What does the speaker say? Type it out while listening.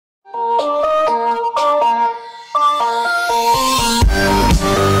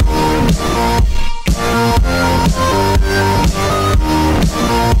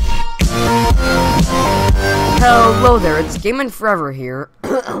Hello there, it's Gaming Forever here,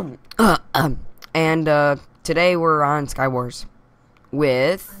 and today we're on Skywars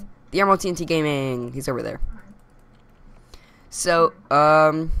with TheEmeraldTNT Gaming. He's over there. So,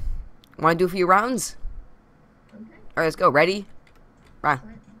 want to do a few rounds? Okay. Alright, let's go. Ready? Right.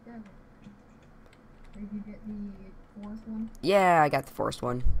 Did you get the forest one? Yeah, I got the forest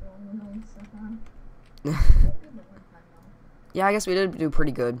one. Yeah, Yeah, I guess we did do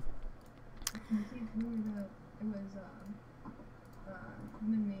pretty good. It was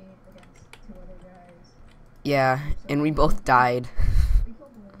him and me against two other guys. Yeah, and we both died. We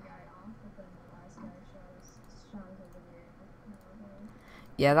killed the one guy off, but then the last guy shot us over the air.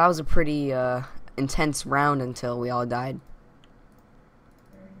 Yeah, that was a pretty intense round until we all died.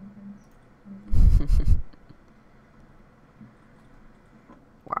 Very intense.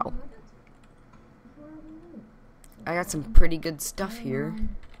 Wow. I got some pretty good stuff here.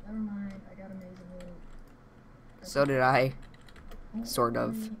 Never mind, I got amazing loot. So did I. Sort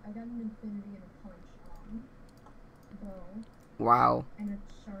of. I got an infinity and a punch bow. Wow. And a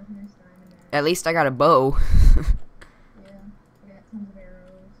sharpness diamond. At least I got a bow. Yeah, I got tons of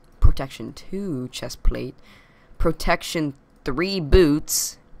arrows. Protection 2 chest plate. Protection 3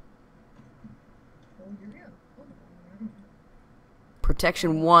 boots. Oh, you're good. Oh,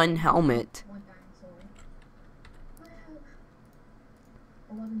 Protection 1 helmet. one diamond sword.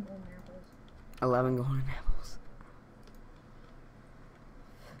 11 golden apples. 11 golden apples.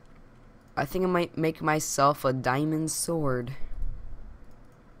 I think I might make myself a diamond sword. You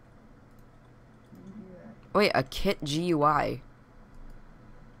do that. Wait, a kit GUI. I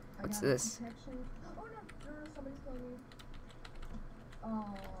What's got this? protection. Oh no, somebody's killing me. Oh, I'm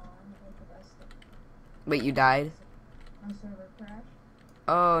not like the best. Wait, you died? My server crashed.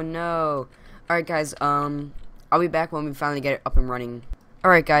 Oh no. Alright guys, I'll be back when we finally get it up and running.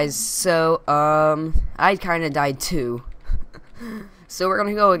 Alright guys, so I kinda died too. So we're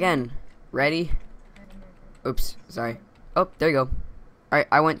gonna go again. Ready? Oops, sorry. Oh, there you go. Alright,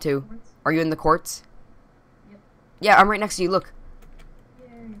 I went too. Are you in the courts? Yep. Yeah, I'm right next to you, look. Yay.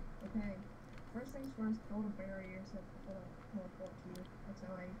 Okay. First things first, build a barrier so people don't teleport to you. That's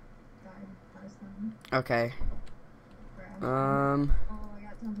how I died last time. Okay. Crash. Uh, Oh, I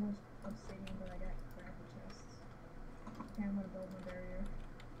got tons of obsidian, but I got crappy chests. Okay, I'm gonna build my barrier.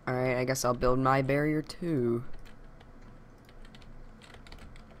 Alright, I guess I'll build my barrier too.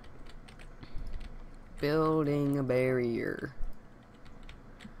 Building a barrier.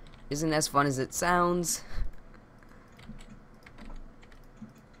 Isn't as fun as it sounds.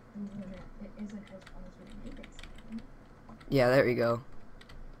 It isn't as fun as we make it sound. Yeah, there you go.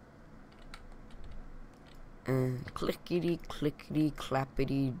 Clickety clickety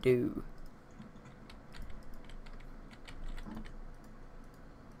clappity do.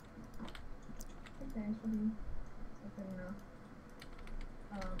 Okay, should be good enough.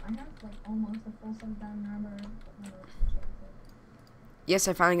 I have like almost a full set of diamond armor, but no, it's a chance. Yes,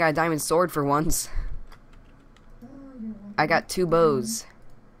 I finally got a diamond sword for once. Oh, you're welcome. I got 2 bows.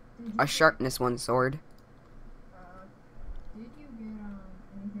 Did you A sharpness 1 sword. Did you get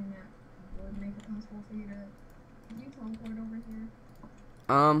anything that would make it possible for you to? Did you teleport over here?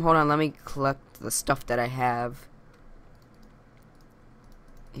 Hold on, let me collect the stuff that I have.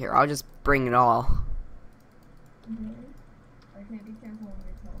 Here, I'll just bring it all. Okay, be careful when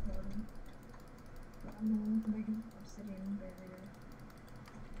you're teleporting. I'm going to make an obsidian barrier.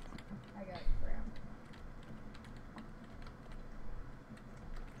 I got crap.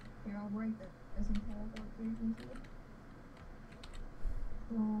 Here, I'll break this. Isn't teleport so you can see it?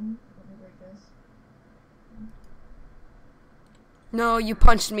 Let me break this. No, you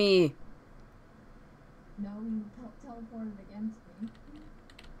punched me. No, you teleported against me.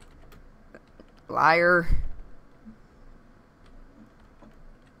 Liar.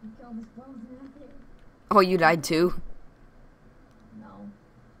 You killed this bonehead. Oh, you died too? No,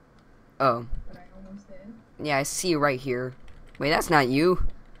 Oh. but I almost did. Yeah, I see you right here. Wait, that's not you.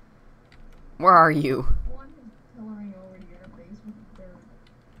 Where are you? One is pillaring over to your base with their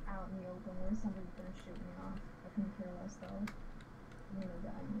out in the open where somebody's gonna shoot me off. I couldn't care less though. I'm gonna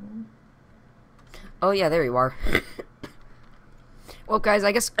die, you know? Oh, yeah, there you are. Well, guys,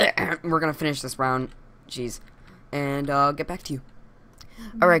 I guess we're gonna finish this round. Jeez. And I'll get back to you.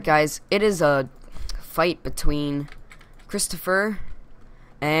 Alright, guys. It is a fight between Christopher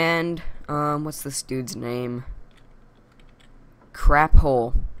and, what's this dude's name?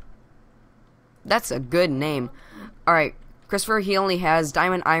 Craphole. That's a good name. Alright, Christopher, he only has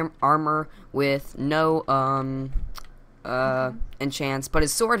diamond armor with no, enchants, but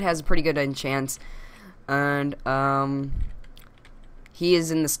his sword has a pretty good enchants. And, he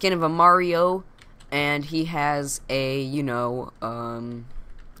is in the skin of a Mario, and he has a, an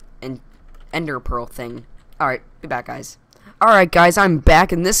ender pearl thing. Alright, be back, guys. Alright, guys, I'm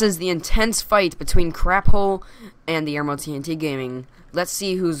back, and this is the intense fight between Craphole and the Emerald TNT Gaming. Let's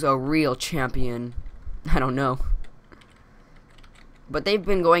see who's a real champion. I don't know. But they've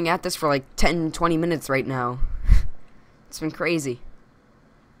been going at this for like 10-20 minutes right now. It's been crazy.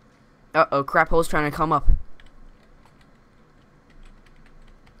 Uh-oh, Craphole's trying to come up.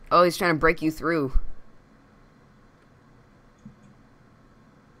 Oh, he's trying to break you through.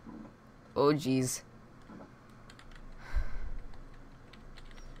 Oh, jeez.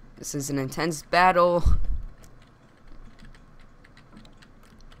 This is an intense battle.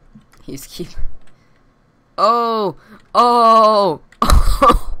 He's keep... Oh! Oh!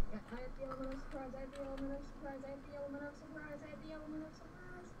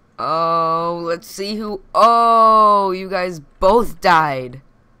 Oh, let's see who... Oh, you guys both died.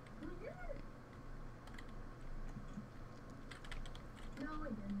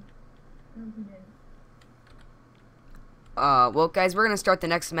 Well, guys, we're gonna start the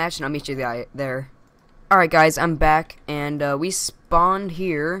next match, and I'll meet you there. Alright, guys, I'm back, and, we spawned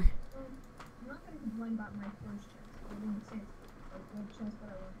here. I'm not gonna complain about my first chest. I didn't say it's a good chest, but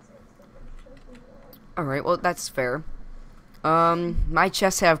I wouldn't say it's the worst chest as well. Alright, well, that's fair. My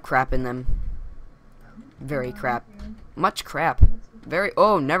chests have crap in them. Very crap. Much crap. Very...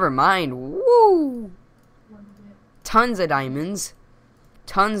 Oh, never mind. Woo! Tons of diamonds.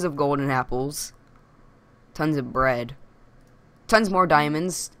 Tons of golden apples. Tons of bread. Tons more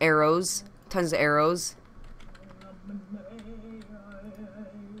diamonds. Arrows. Tons of arrows.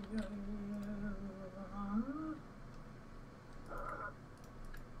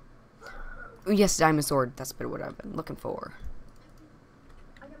 Ooh, yes, diamond sword. That's a bit of what I've been looking for.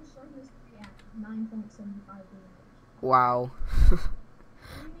 I got a sword in this at 9.75. Wow.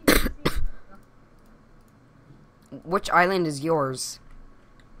 Which island is yours?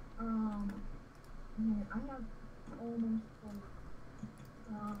 Man, I have almost full.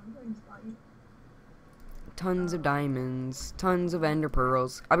 I'm going to spot you. Tons of diamonds. Tons of ender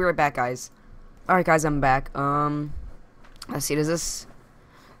pearls. I'll be right back, guys. Alright, guys, I'm back. Let's see, does this...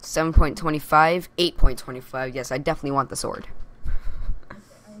 7.25, 8.25. Yes, I definitely want the sword.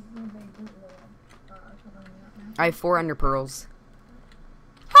 I have 4 ender pearls.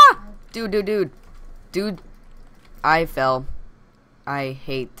 Ha! Dude. I fell. I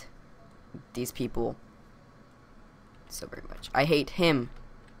hate these people so very much. I hate him.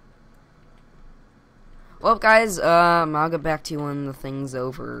 Well, guys, I'll get back to you when the thing's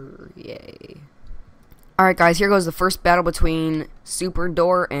over. Yay. Alright, guys, here goes the first battle between Super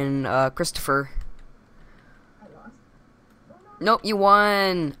Door and Christopher. I lost. Nope, you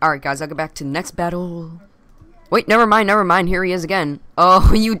won. Alright, guys, I'll get back to the next battle. Wait, never mind. Here he is again.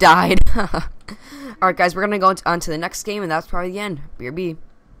 Oh, you died. Alright, guys, we're going to go on to the next game, and that's probably the end. BRB.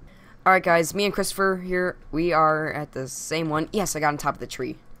 Alright, guys, me and Christopher here, we are at the same one. Yes, I got on top of the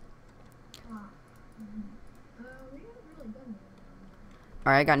tree.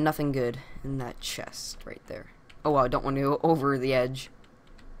 Alright, I got nothing good in that chest right there. Oh, wow, I don't want to go over the edge.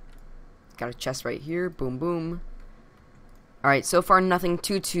 Got a chest right here. Boom, boom. Alright, so far nothing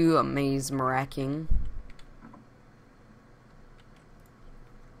too amaze-miraking.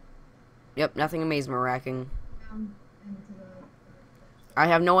 Yep, nothing amaze-miraking. I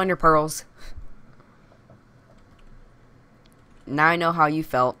have no ender pearls. Now I know how you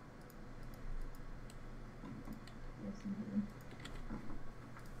felt.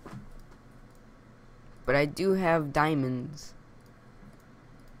 But I do have diamonds.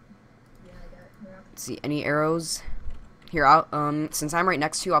 Let's see, any arrows? Here, I'll, since I'm right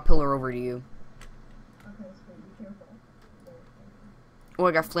next to you, I'll pillar over to you. Okay, so be careful. Oh,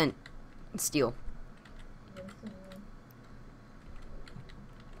 I got flint and steel.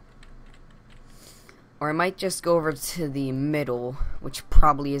 Or I might just go over to the middle, which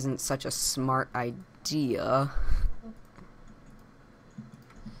probably isn't such a smart idea.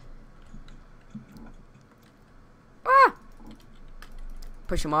 Ah!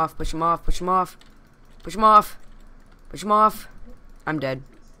 Push him off, push him off, push him off. Push him off. Push him off. I'm dead.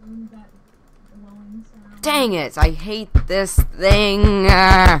 Dang it! I hate this thing.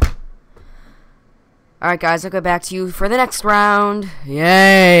 Alright, guys, I'll go back to you for the next round.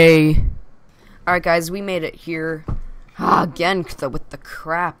 Yay! Alright, guys, we made it here. Ah, again, with the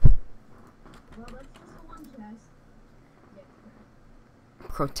crap. Well, that's just the one chest. Yeah.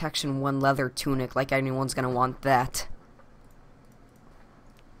 Protection 1 leather tunic, like anyone's gonna want that.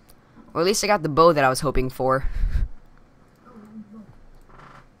 Or at least I got the bow that I was hoping for.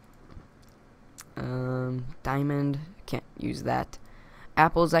 Oh, Diamond, can't use that.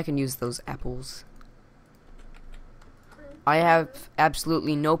 Apples, I can use those apples. I have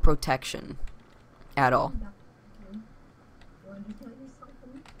absolutely no protection at all. Want to tell you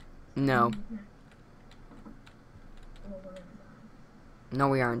something? No. Well, we're gonna die. No,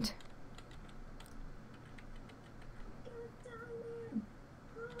 we aren't.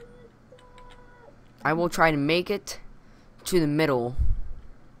 I will try to make it to the middle.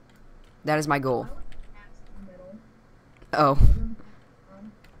 That is my goal. Oh.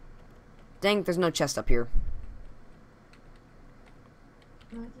 Dang, there's no chest up here.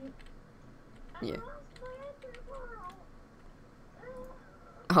 Yeah.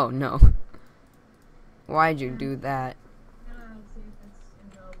 Oh no. Why'd you do that?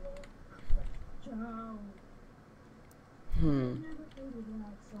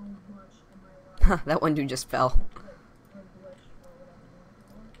 That one dude just fell.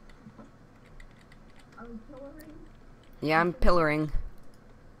 Yeah, I'm pillaring.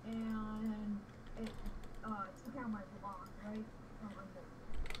 And it took out my block, right?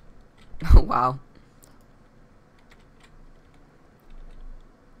 Oh, wow.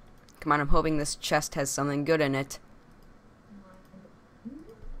 Come on, I'm hoping this chest has something good in it.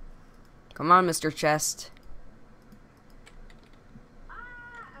 Come on, Mr. Chest.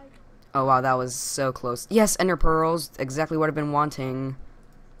 Oh, wow, that was so close. Yes, ender pearls. Exactly what I've been wanting.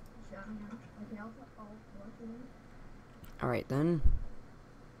 Alright, then.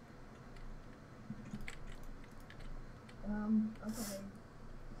 Okay. So,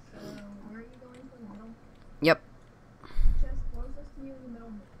 where are you going for the middle? Yep. Chest closest to you in the middle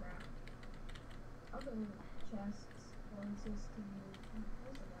of the crap. Other chests closest to you.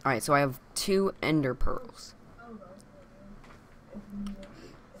 Alright, so I have 2 ender pearls. Oh, those if you need it.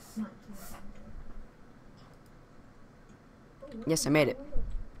 It's not too Yes, I made it.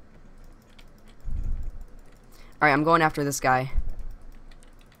 Alright, I'm going after this guy.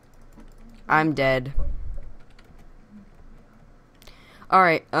 I'm dead.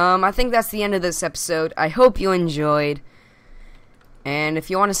 Alright, I think that's the end of this episode. I hope you enjoyed. And if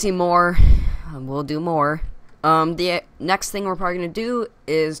you want to see more, we'll do more. The next thing we're probably going to do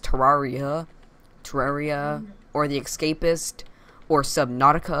is Terraria, or The Escapist, or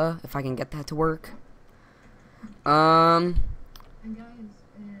Subnautica, if I can get that to work. And guys,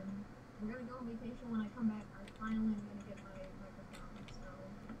 we're gonna go on vacation. When I come back, I finally am gonna get my microphone. So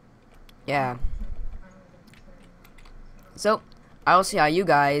yeah. So I will see how you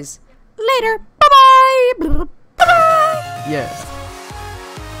guys later. Bye bye. Bye bye. Yes.